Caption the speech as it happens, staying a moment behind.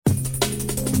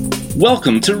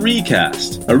Welcome to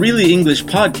Recast, a Really English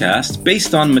podcast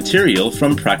based on material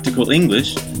from Practical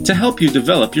English to help you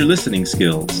develop your listening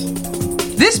skills.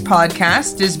 This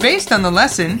podcast is based on the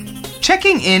lesson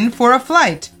Checking In for a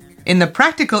Flight in the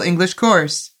Practical English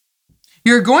course.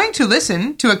 You're going to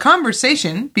listen to a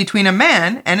conversation between a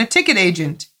man and a ticket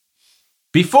agent.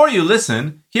 Before you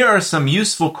listen, here are some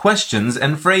useful questions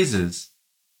and phrases.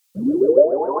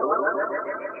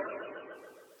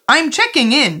 I'm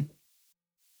checking in.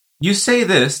 You say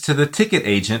this to the ticket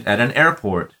agent at an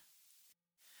airport.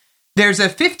 There's a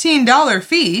 $15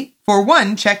 fee for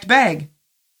one checked bag.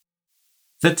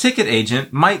 The ticket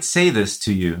agent might say this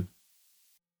to you.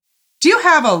 Do you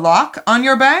have a lock on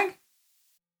your bag?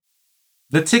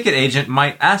 The ticket agent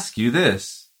might ask you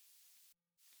this.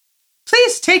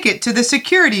 Please take it to the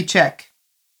security check.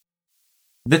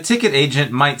 The ticket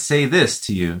agent might say this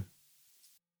to you.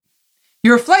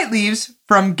 Your flight leaves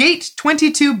from gate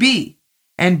 22B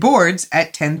and boards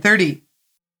at 10:30.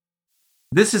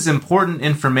 This is important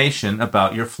information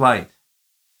about your flight.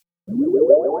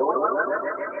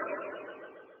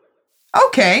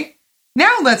 Okay,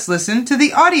 now let's listen to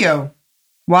the audio.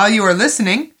 While you are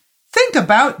listening, think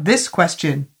about this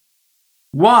question.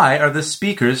 Why are the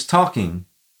speakers talking?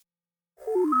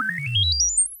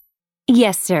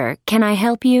 Yes, sir. Can I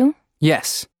help you?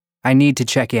 Yes, I need to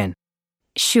check in.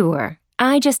 Sure.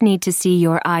 I just need to see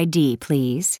your ID,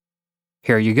 please.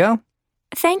 Here you go.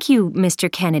 Thank you,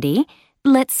 Mr. Kennedy.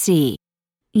 Let's see.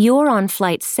 You're on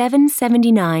Flight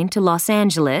 779 to Los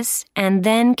Angeles and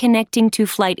then connecting to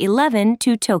Flight 11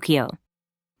 to Tokyo.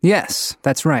 Yes,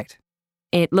 that's right.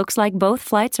 It looks like both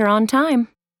flights are on time.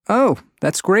 Oh,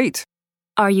 that's great.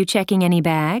 Are you checking any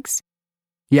bags?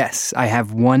 Yes, I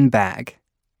have one bag.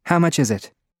 How much is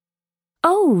it?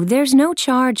 Oh, there's no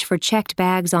charge for checked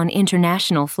bags on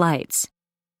international flights.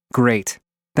 Great.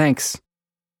 Thanks.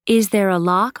 Is there a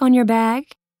lock on your bag?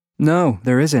 No,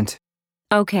 there isn't.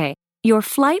 Okay. Your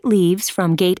flight leaves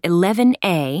from gate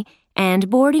 11A and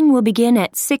boarding will begin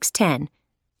at 6:10.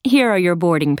 Here are your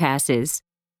boarding passes.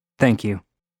 Thank you.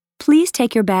 Please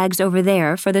take your bags over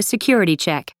there for the security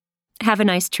check. Have a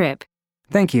nice trip.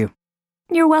 Thank you.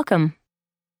 You're welcome.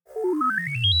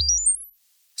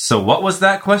 So what was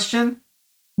that question?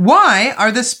 Why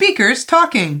are the speakers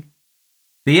talking?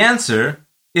 The answer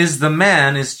is the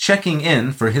man is checking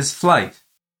in for his flight.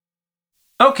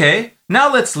 Okay,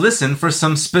 now let's listen for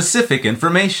some specific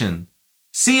information.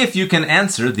 See if you can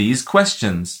answer these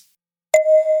questions.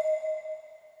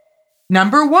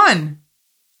 Number 1.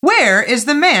 Where is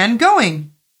the man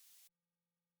going?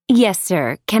 Yes,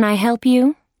 sir. Can I help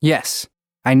you? Yes,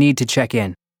 I need to check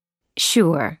in.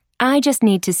 Sure. I just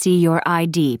need to see your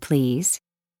ID, please.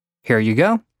 Here you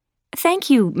go. Thank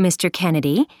you, Mr.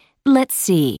 Kennedy. Let's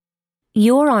see.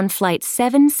 You're on Flight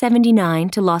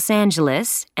 779 to Los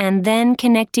Angeles and then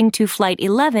connecting to Flight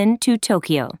 11 to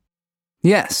Tokyo.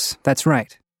 Yes, that's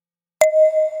right.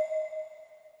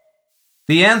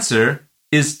 The answer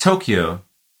is Tokyo.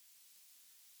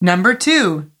 Number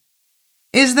 2.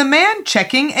 Is the man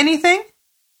checking anything?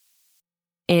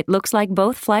 It looks like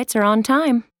both flights are on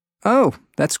time. Oh,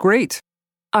 that's great.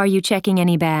 Are you checking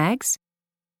any bags?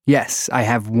 Yes, I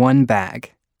have one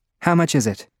bag. How much is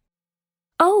it?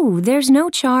 Oh, there's no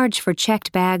charge for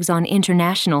checked bags on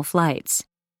international flights.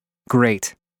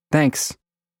 Great. Thanks.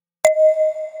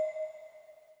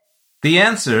 The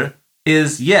answer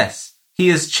is yes, he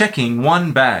is checking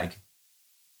one bag.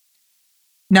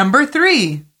 Number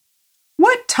 3.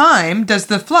 What time does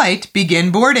the flight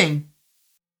begin boarding?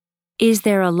 Is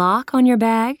there a lock on your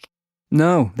bag?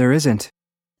 No, there isn't.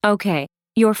 Okay.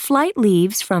 Your flight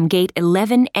leaves from gate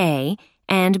 11A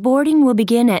and boarding will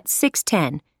begin at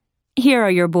 6:10. Here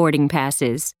are your boarding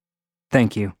passes.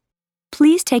 Thank you.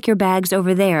 Please take your bags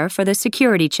over there for the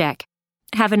security check.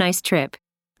 Have a nice trip.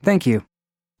 Thank you.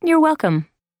 You're welcome.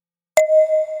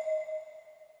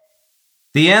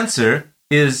 The answer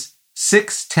is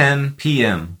 6:10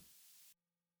 p.m.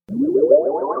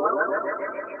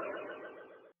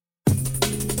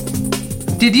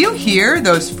 Did you hear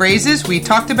those phrases we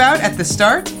talked about at the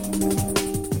start?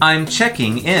 I'm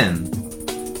checking in.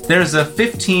 There's a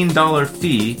 $15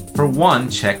 fee for one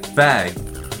checked bag.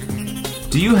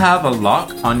 Do you have a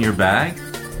lock on your bag?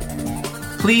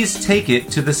 Please take it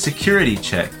to the security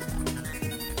check.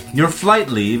 Your flight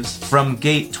leaves from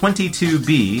gate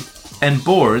 22B and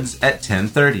boards at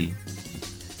 10:30.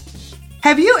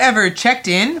 Have you ever checked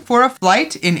in for a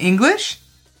flight in English?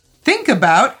 Think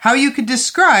about how you could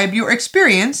describe your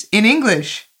experience in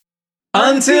English.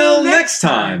 Until next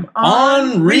time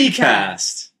on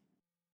Recast.